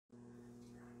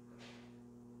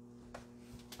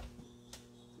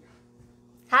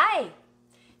Hi,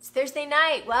 it's Thursday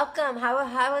night. Welcome.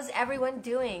 How is everyone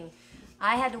doing?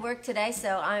 I had to work today,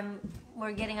 so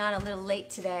we're getting on a little late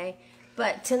today.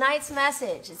 But tonight's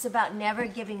message, it's about never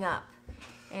giving up.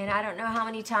 And I don't know how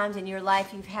many times in your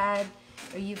life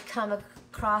you've come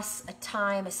across a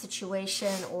time, a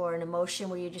situation, or an emotion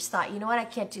where you just thought, you know what, I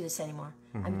can't do this anymore.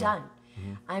 I'm done.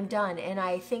 I'm done. And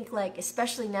I think, like,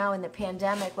 especially now in the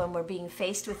pandemic, when we're being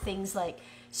faced with things like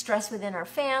stress within our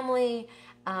family,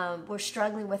 we're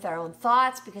struggling with our own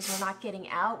thoughts because we're not getting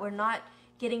out. We're not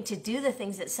getting to do the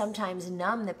things that sometimes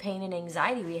numb the pain and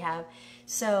anxiety we have.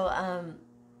 So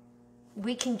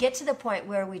we can get to the point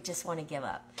where we just want to give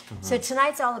up. So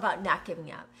tonight's all about not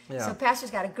giving up. Yeah. So Pastor's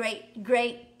got a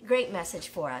great message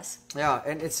for us. Yeah,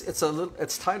 and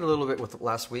it's tied a little bit with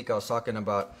last week. I was talking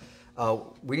about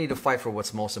we need to fight for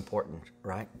what's most important,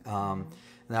 right?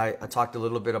 And I talked a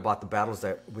little bit about the battles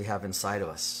that we have inside of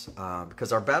us,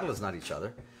 because our battle is not each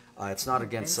other. It's not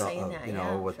against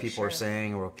what people are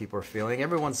saying or what people are feeling.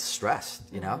 Everyone's stressed,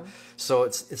 you know. So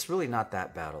it's really not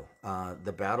that battle.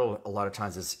 The battle a lot of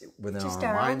times is within Just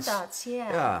our minds. Own thoughts,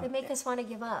 yeah. They make us want to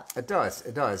give up. It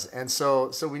does. And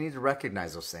so we need to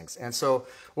recognize those things. And so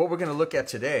what we're going to look at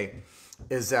today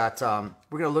is that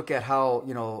we're going to look at how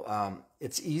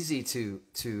it's easy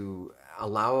to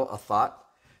allow a thought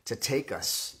to take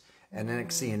us, and then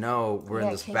next thing you know, we're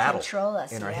in this battle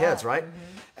in our heads, right?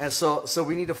 And so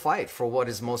we need to fight for what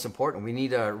is most important. We need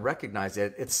to recognize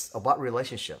that it's about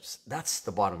relationships. That's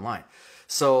the bottom line.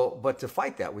 So, but to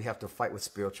fight that, we have to fight with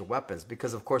spiritual weapons,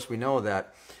 because of course we know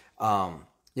that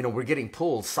we're getting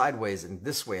pulled sideways and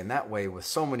this way and that way with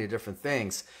so many different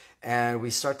things. And we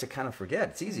start to kind of forget.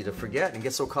 It's easy to forget and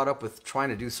get so caught up with trying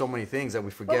to do so many things that we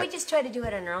forget. Well, we just try to do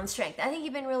it on our own strength. I think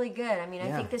you've been really good. I mean,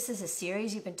 I think this is a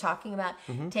series you've been talking about,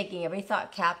 taking every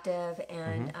thought captive,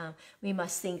 and we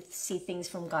must see things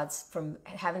from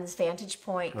heaven's vantage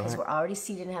point, because we're already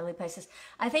seated in heavenly places.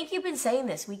 I think you've been saying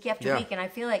this week after week, and I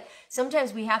feel like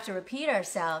sometimes we have to repeat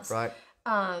ourselves, right?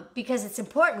 Because it's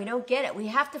important. We don't get it. We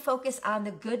have to focus on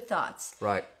the good thoughts,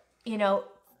 right?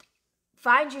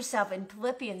 Find yourself in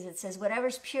Philippians. It says,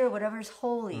 whatever's pure, whatever's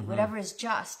holy, whatever is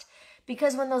just.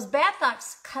 Because when those bad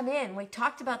thoughts come in, we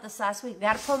talked about this last week, we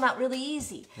got to pull them out really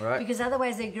easy. Right. Because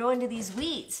otherwise they grow into these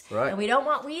weeds. Right. And we don't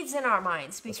want weeds in our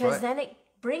minds, because then it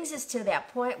brings us to that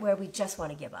point where we just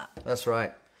want to give up. That's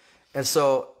right. And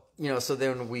so, so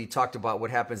then we talked about what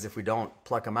happens if we don't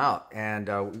pluck them out. And,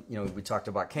 we talked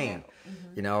about Cain.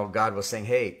 God was saying,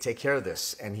 hey, take care of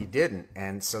this. And he didn't.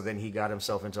 And so then he got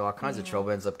himself into all kinds of trouble,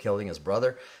 ends up killing his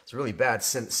brother. It's a really bad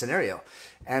scenario.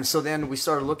 And so then we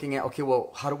started looking at, okay,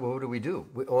 well, what do we do?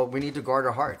 We need to guard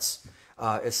our hearts.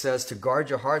 It says to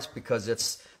guard your hearts, because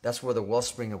that's where the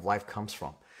wellspring of life comes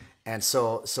from. And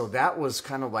so that was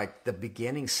kind of like the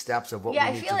beginning steps of what we need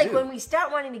to do. Yeah, I feel like when we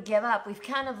start wanting to give up, we've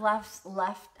kind of left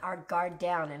our guard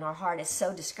down, and our heart is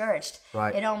so discouraged.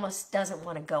 Right. It almost doesn't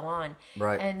want to go on.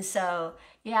 Right. And so,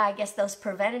 I guess those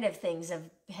preventative things of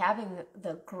having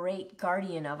the great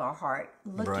guardian of our heart,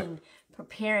 looking,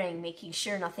 preparing, making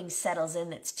sure nothing settles in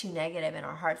that's too negative in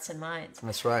our hearts and minds.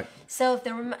 That's right. So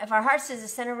if our hearts is the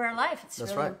center of our life, it's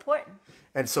really important.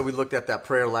 And so we looked at that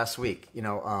prayer last week.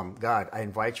 God, I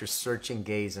invite your searching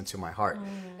gaze into my heart.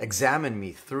 Examine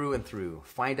me through and through.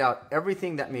 Find out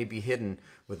everything that may be hidden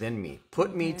within me.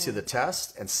 Put me to the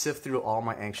test and sift through all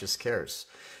my anxious cares.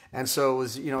 And so it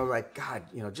was, God,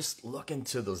 just look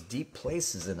into those deep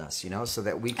places in us, so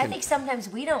that we can... I think sometimes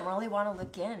we don't really want to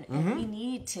look in, and we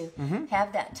need to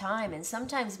have that time. And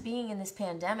sometimes being in this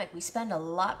pandemic, we spend a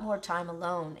lot more time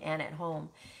alone and at home.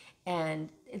 And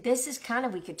this is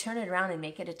we could turn it around and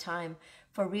make it a time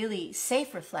for really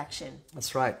safe reflection.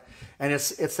 That's right. And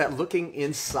it's that looking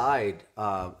inside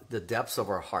the depths of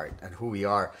our heart and who we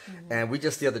are. And we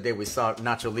just the other day we saw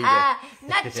Nacho Libre.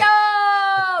 Nacho!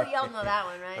 Y'all know that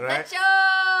one, right?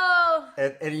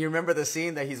 Nacho! And you remember the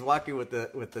scene that he's walking with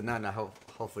the nun.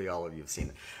 Hopefully all of you have seen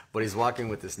it. But he's walking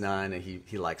with this nun, and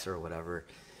he likes her or whatever.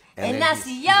 And that's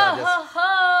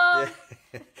yo-ho-ho!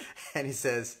 And he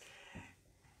says,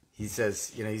 he's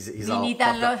beneath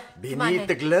all beneath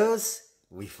the clothes,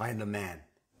 we find the man.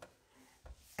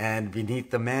 And beneath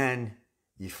the man,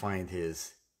 you find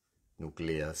his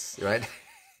nucleus, right?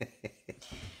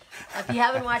 If you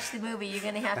haven't watched the movie, you're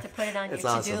going to have to put it on your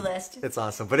to-do list. It's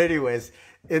awesome. But anyways,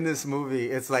 in this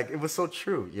movie, it's like, it was so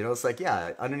true. It's like,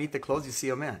 underneath the clothes, you see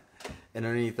a man. And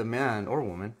underneath the man or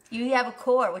woman, you have a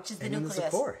core, which is the nucleus. It's a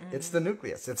core. It's the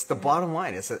nucleus. It's the bottom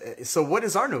line. So what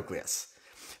is our nucleus?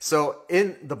 So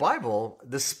in the Bible,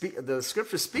 the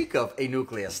scriptures speak of a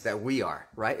nucleus that we are,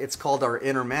 right? It's called our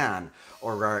inner man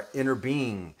or our inner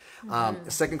being.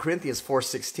 2 Corinthians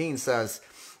 4:16 says,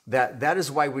 that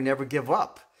is why we never give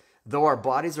up. Though our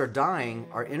bodies are dying,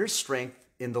 our inner strength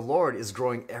in the Lord is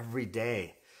growing every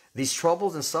day. These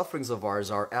troubles and sufferings of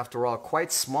ours are, after all,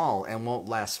 quite small and won't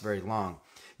last very long.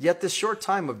 Yet this short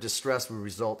time of distress will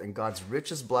result in God's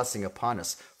richest blessing upon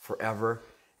us forever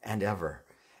and ever.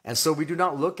 And so we do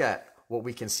not look at what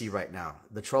we can see right now.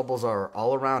 The troubles are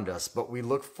all around us, but we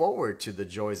look forward to the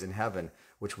joys in heaven,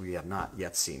 which we have not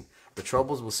yet seen. The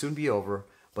troubles will soon be over,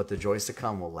 but the joys to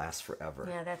come will last forever.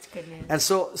 Yeah, that's good news. And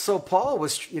so Paul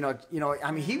was,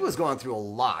 I mean, he was going through a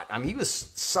lot. I mean, he was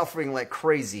suffering like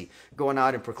crazy, going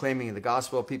out and proclaiming the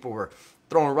gospel. People were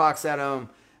throwing rocks at him,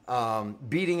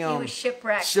 beating him. He was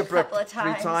shipwrecked a couple of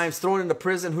times. 3 times, thrown into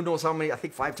prison, who knows how many, I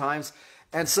think 5 times.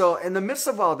 And so in the midst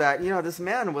of all that, this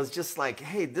man was just like,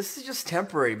 hey, this is just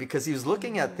temporary, because he was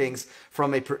looking at things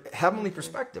from a heavenly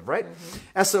perspective, right?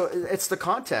 And so it's the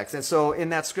context. And so in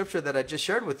that scripture that I just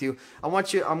shared with you, I'm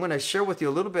going to share with you a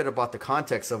little bit about the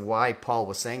context of why Paul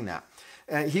was saying that.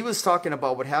 And he was talking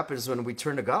about what happens when we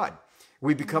turn to God.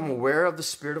 We become aware of the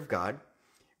Spirit of God.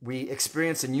 We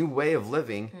experience a new way of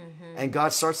living, and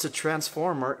God starts to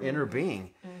transform our inner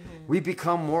being. We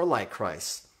become more like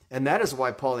Christ. And that is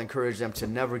why Paul encouraged them to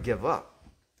never give up.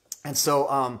 And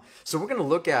so so we're going to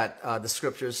look at the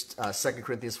scriptures, 2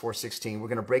 Corinthians 4:16. We're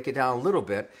going to break it down a little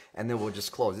bit, and then we'll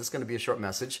just close. It's going to be a short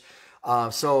message.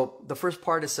 So the first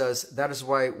part, it says, that is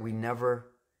why we never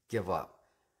give up.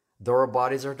 Though our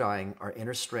bodies are dying, our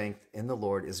inner strength in the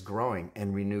Lord is growing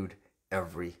and renewed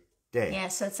every day. Yeah,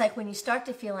 so it's like when you start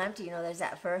to feel empty, there's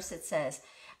that verse that says,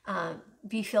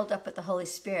 be filled up with the Holy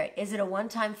Spirit. Is it a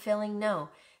one-time filling? No.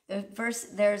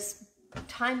 There's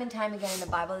time and time again in the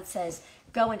Bible that says,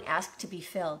 go and ask to be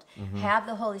filled. Have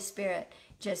the Holy Spirit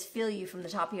just fill you from the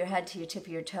top of your head to your tip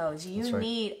of your toes. You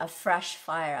need a fresh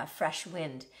fire, a fresh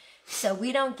wind. So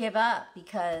we don't give up,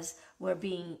 because we're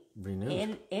being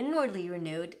inwardly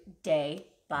renewed day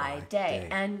by day.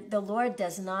 And the Lord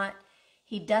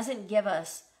He doesn't give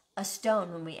us a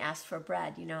stone when we ask for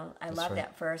bread. I love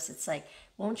that verse. It's like,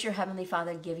 won't your Heavenly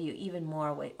Father give you even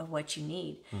more of what you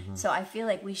need? So I feel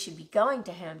like we should be going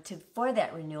to Him for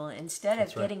that renewal, instead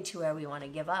of getting to where we want to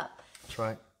give up. That's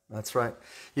right. That's right.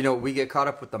 We get caught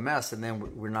up with the mess, and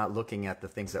then we're not looking at the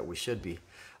things that we should be.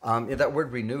 That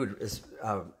word renewed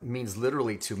means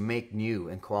literally to make new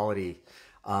in quality.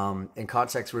 In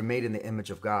context, we're made in the image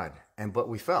of God, but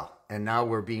we fell, and now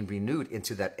we're being renewed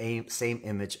into that same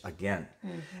image again.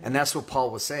 And that's what Paul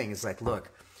was saying. It's like,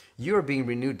 look, you are being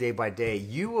renewed day by day.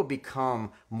 You will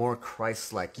become more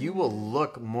Christ-like. You will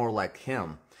look more like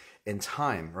Him in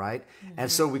time, right?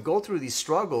 And so we go through these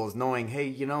struggles knowing,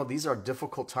 hey, these are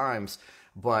difficult times,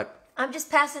 but I'm just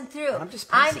passing through. I'm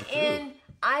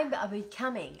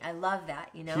becoming. I love that,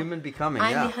 Human becoming,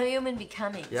 I'm human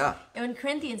becoming. Yeah. In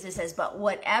Corinthians it says, but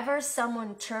whenever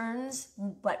someone turns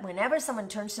to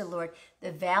the Lord,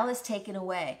 the veil is taken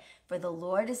away. For the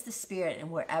Lord is the Spirit,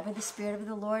 and wherever the Spirit of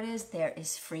the Lord is, there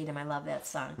is freedom. I love that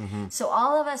song. So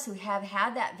all of us who have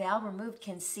had that veil removed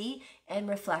can see and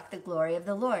reflect the glory of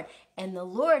the Lord. And the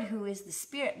Lord, who is the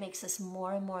Spirit, makes us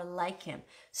more and more like Him.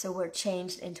 So we're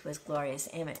changed into His glorious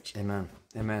image. Amen.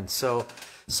 Amen. So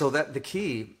that the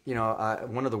key,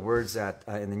 one of the words that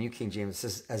in the New King James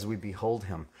says, as we behold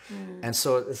Him. And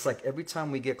so it's like every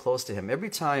time we get close to Him, every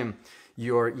time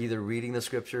you're either reading the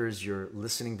scriptures, you're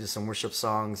listening to some worship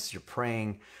songs, you're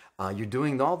praying, you're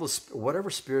doing all those, whatever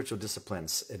spiritual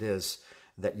disciplines it is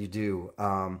that you do.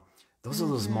 Those are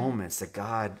those moments that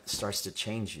God starts to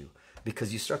change you,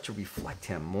 because you start to reflect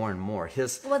Him more and more.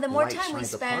 The more time we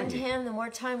spend Him, the more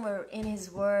time we're in His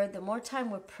Word, the more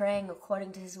time we're praying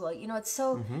according to His will. It's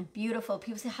so beautiful.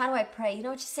 People say, how do I pray?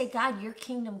 Just say, God, your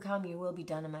kingdom come, your will be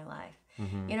done in my life.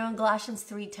 In Galatians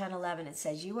 3:10-11, it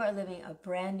says, you are living a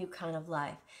brand new kind of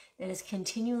life that is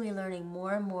continually learning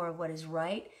more and more of what is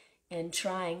right, and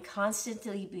trying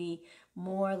constantly be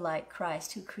more like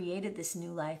Christ, who created this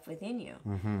new life within you.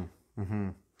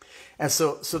 And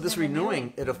so this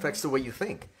renewing, it affects the way you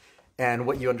think and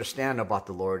what you understand about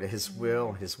the Lord, His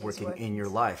will, His working in your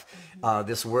life.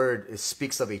 This word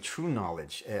speaks of a true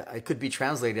knowledge. It could be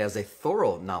translated as a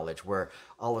thorough knowledge, where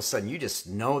all of a sudden you just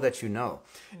know that you know.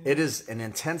 It is an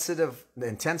intensive,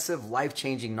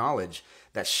 life-changing knowledge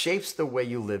that shapes the way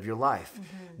you live your life.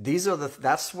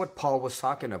 That's what Paul was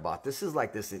talking about. This is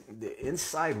like the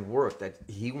inside work that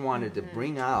he wanted to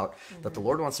bring out, that the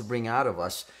Lord wants to bring out of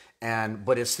us.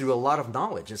 But it's through a lot of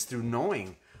knowledge. It's through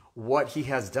knowing what He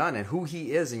has done and who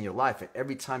He is in your life. And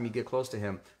every time you get close to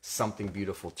Him, something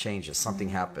beautiful changes. Something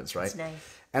happens, right? That's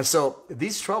nice. And so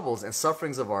these troubles and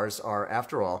sufferings of ours are,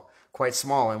 after all, quite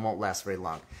small and won't last very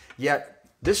long. Yet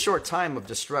This short time of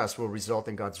distress will result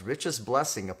in God's richest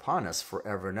blessing upon us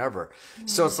forever and ever.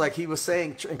 So it's like he was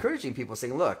saying, encouraging people,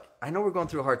 saying, look, I know we're going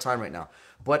through a hard time right now,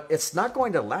 but it's not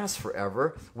going to last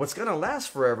forever. What's going to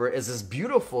last forever is this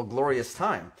beautiful, glorious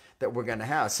time that we're going to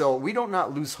have. So we don't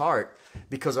not lose heart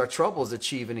because our troubles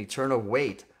achieve an eternal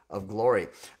weight of glory.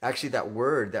 Actually, that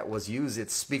word that was used,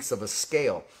 it speaks of a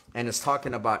scale, and it's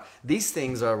talking about these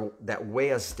things that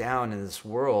weigh us down in this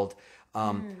world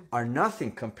are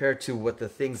nothing compared to what the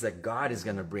things that God is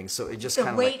going to bring. So it just the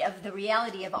kind of weight of the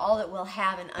reality of all that we'll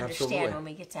have and understand Absolutely. when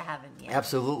we get to heaven. Yeah.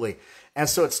 Absolutely. And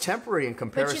so it's temporary in But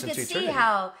comparison you to can see eternity.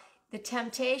 how the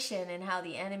temptation and how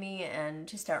the enemy and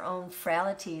just our own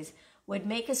frailties would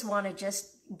make us want to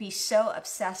just be so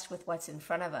obsessed with what's in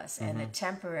front of us and the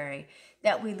temporary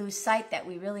that we lose sight that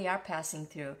we really are passing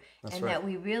through. And right. that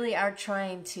we really are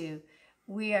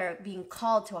we are being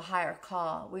called to a higher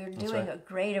call. We are doing a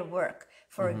greater work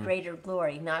for a greater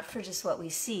glory, not for just what we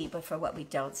see, but for what we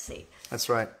don't see. That's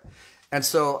right. And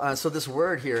so this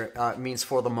word here means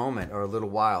for the moment or a little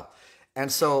while. And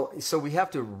so we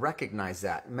have to recognize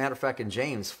that. Matter of fact, in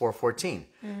James 4:14,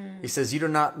 he says, you do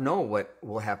not know what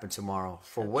will happen tomorrow.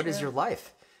 For what is your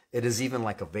life? It is even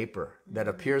like a vapor that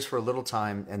appears for a little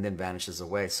time and then vanishes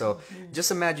away. So just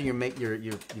imagine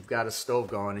you've got a stove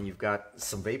going and you've got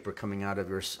some vapor coming out of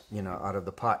out of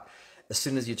the pot. As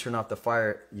soon as you turn off the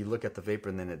fire, you look at the vapor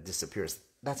and then it disappears.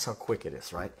 That's how quick it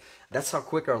is, right? That's how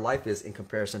quick our life is in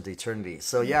comparison to eternity.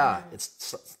 So yeah,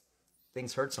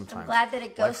 things hurt sometimes. I'm glad that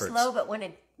it goes Life hurts. slow, but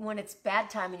when it's bad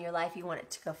time in your life, you want it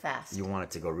to go fast. You want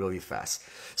it to go really fast.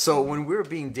 So when we're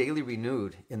being daily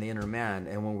renewed in the inner man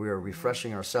and when we're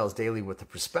refreshing ourselves daily with the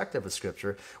perspective of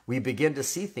Scripture, we begin to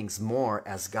see things more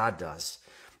as God does.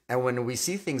 And when we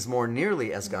see things more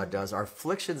nearly as God does, our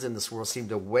afflictions in this world seem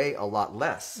to weigh a lot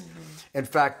less. In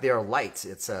fact, they are light.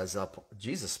 It says,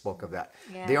 Jesus spoke of that.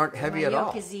 Yeah. They aren't heavy at all. My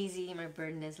yoke is easy, my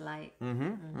burden is light.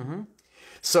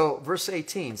 So verse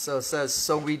 18, so it says,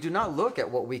 so we do not look at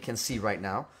what we can see right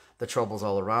now, the troubles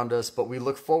all around us, but we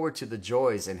look forward to the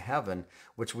joys in heaven,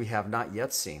 which we have not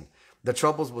yet seen. The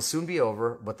troubles will soon be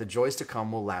over, but the joys to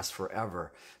come will last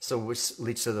forever. So which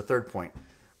leads to the third point.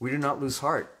 We do not lose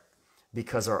heart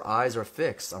because our eyes are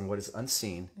fixed on what is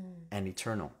unseen and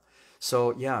eternal.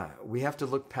 So yeah, we have to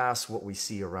look past what we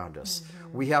see around us.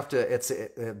 We have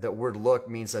to, the word look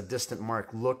means a distant mark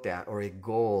looked at or a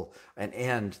goal, an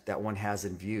end that one has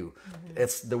in view.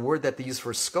 It's the word that they use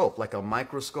for scope, like a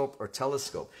microscope or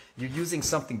telescope. You're using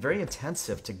something very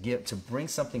intensive to bring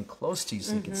something close to you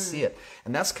so you can see it.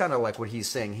 And that's kind of like what he's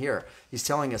saying here. He's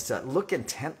telling us to look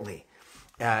intently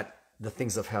at the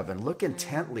things of heaven. Look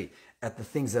intently at the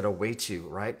things that await you,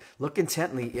 right? Look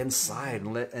intently inside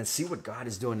and see what God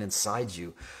is doing inside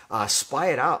you.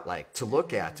 Spy it out, like to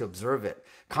look at, to observe it,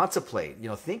 contemplate,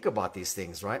 think about these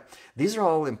things, right? These are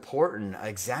all important.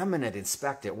 Examine it,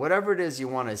 inspect it, whatever it is you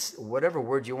want to, whatever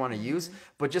word you want to use,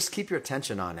 but just keep your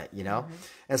attention on it,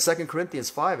 And 2 Corinthians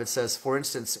 5, it says, for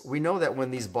instance, we know that when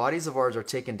these bodies of ours are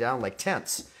taken down like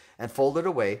tents and folded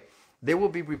away, they will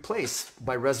be replaced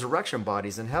by resurrection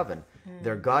bodies in heaven.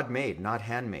 They're God-made, not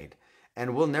handmade.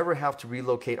 And we'll never have to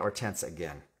relocate our tents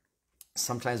again.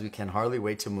 Sometimes we can hardly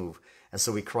wait to move, and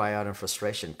so we cry out in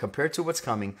frustration. Compared to what's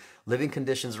coming, living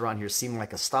conditions around here seem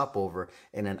like a stopover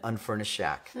in an unfurnished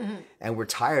shack. And we're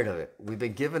tired of it. We've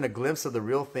been given a glimpse of the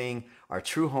real thing, our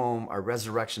true home, our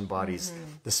resurrection bodies.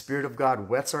 The Spirit of God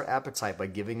whets our appetite by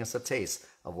giving us a taste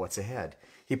of what's ahead.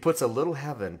 He puts a little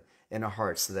heaven in our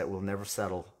hearts so that we'll never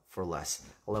settle for less.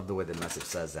 I love the way the message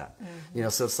says that.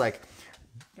 So it's like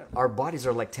our bodies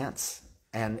are like tents.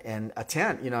 And a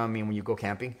tent, when you go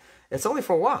camping, it's only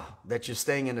for a while that you're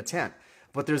staying in a tent.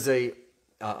 But there's a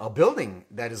building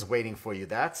that is waiting for you.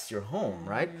 That's your home,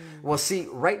 right? Well, see,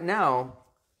 right now,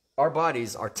 our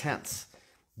bodies are tents.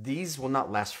 These will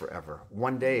not last forever.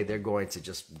 One day, they're going to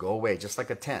just go away, just like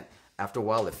a tent. After a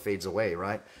while, it fades away,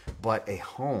 right? But a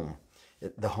home,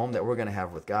 the home that we're going to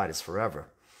have with God is forever.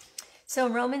 So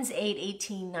in Romans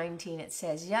 8:18, 19, it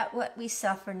says, yet what we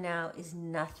suffer now is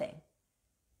nothing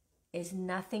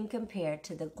compared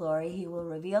to the glory he will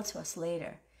reveal to us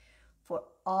later. For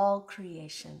all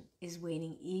creation is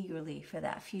waiting eagerly for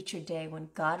that future day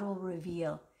when God will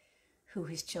reveal who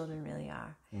his children really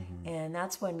are. And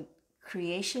that's when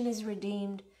creation is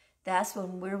redeemed. That's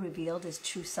when we're revealed as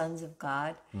true sons of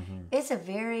God. It's a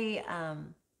very,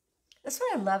 that's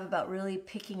what I love about really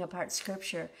picking apart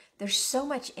Scripture. There's so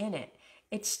much in it.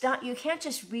 It's not, you can't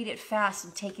just read it fast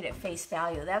and take it at face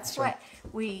value. That's what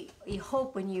we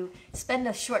hope when you spend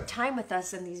a short time with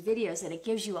us in these videos, that it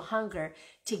gives you a hunger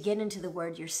to get into the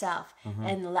Word yourself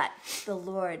and let the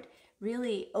Lord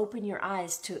really open your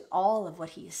eyes to all of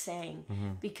what he is saying,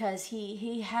 because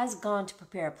he has gone to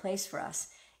prepare a place for us,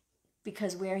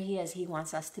 because where he is, he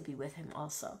wants us to be with him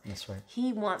also. That's right.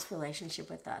 He wants relationship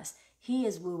with us. He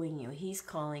is wooing you. He's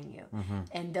calling you.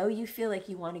 And though you feel like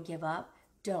you want to give up,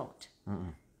 don't.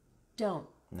 Don't.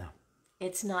 No.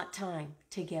 It's not time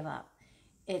to give up.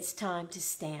 It's time to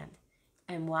stand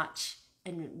and watch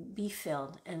and be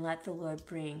filled and let the Lord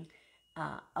bring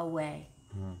a way,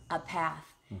 a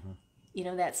path. You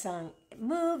know that song,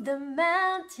 move the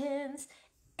mountains,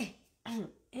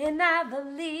 and I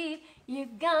believe you're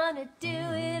gonna do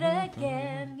it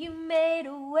again. You made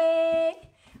a way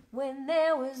when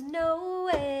there was no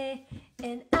way,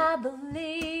 and I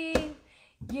believe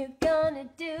you're gonna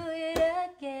do it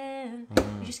again.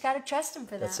 You just gotta trust him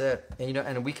for that. That's it. And you know,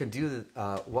 and we can do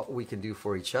what we can do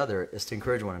for each other is to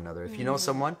encourage one another. If you know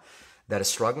someone that is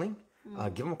struggling,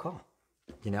 give them a call.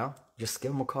 You know, just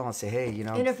give them a call and say, hey, you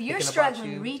know, and if you're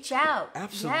struggling, reach out.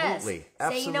 Absolutely. Yes.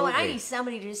 Absolutely. Say, you know what, I need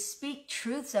somebody to just speak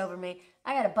truths over me.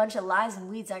 I got a bunch of lies and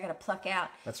weeds I got to pluck out.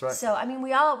 That's right. So I mean,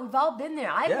 we've all been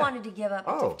there. I've wanted to give up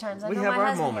at different times. I we know have my our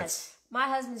husband moments. has. My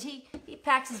husband, he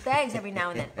packs his bags every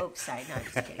now and then. Oh, sorry, no, I'm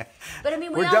just kidding. But I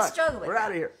mean, we We're all done. struggle with We're that.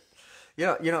 out of here.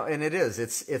 You know, and it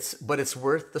is. But it's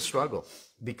worth the struggle,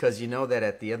 because you know that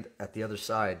at the other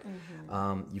side,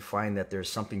 you find that there's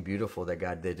something beautiful that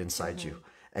God did inside you,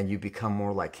 and you become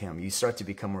more like Him. You start to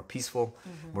become more peaceful,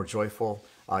 more joyful.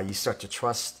 You start to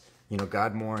trust, you know,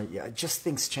 God more. Yeah, just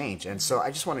things change, and so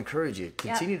I just want to encourage you: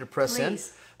 continue to press Please.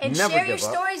 in. And Never share your give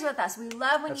up. stories with us. We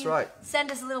love when That's you right.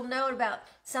 send us a little note about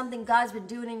something God's been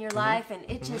doing in your life, and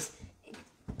it just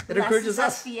It encourages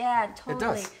us. Yeah, totally.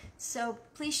 does. So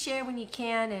please share when you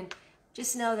can, and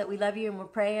just know that we love you and we're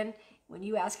praying. When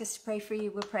you ask us to pray for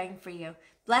you, we're praying for you.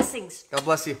 Blessings. God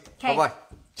bless you. Okay. Bye-bye.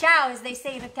 Ciao, as they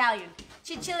say in Italian.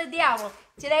 Ciccioli diamo.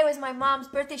 Today was my mom's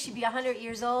birthday. She'd be 100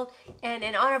 years old. And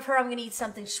in honor of her, I'm going to eat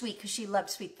something sweet because she loved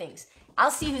sweet things.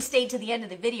 I'll see who stayed to the end of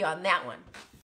the video on that one.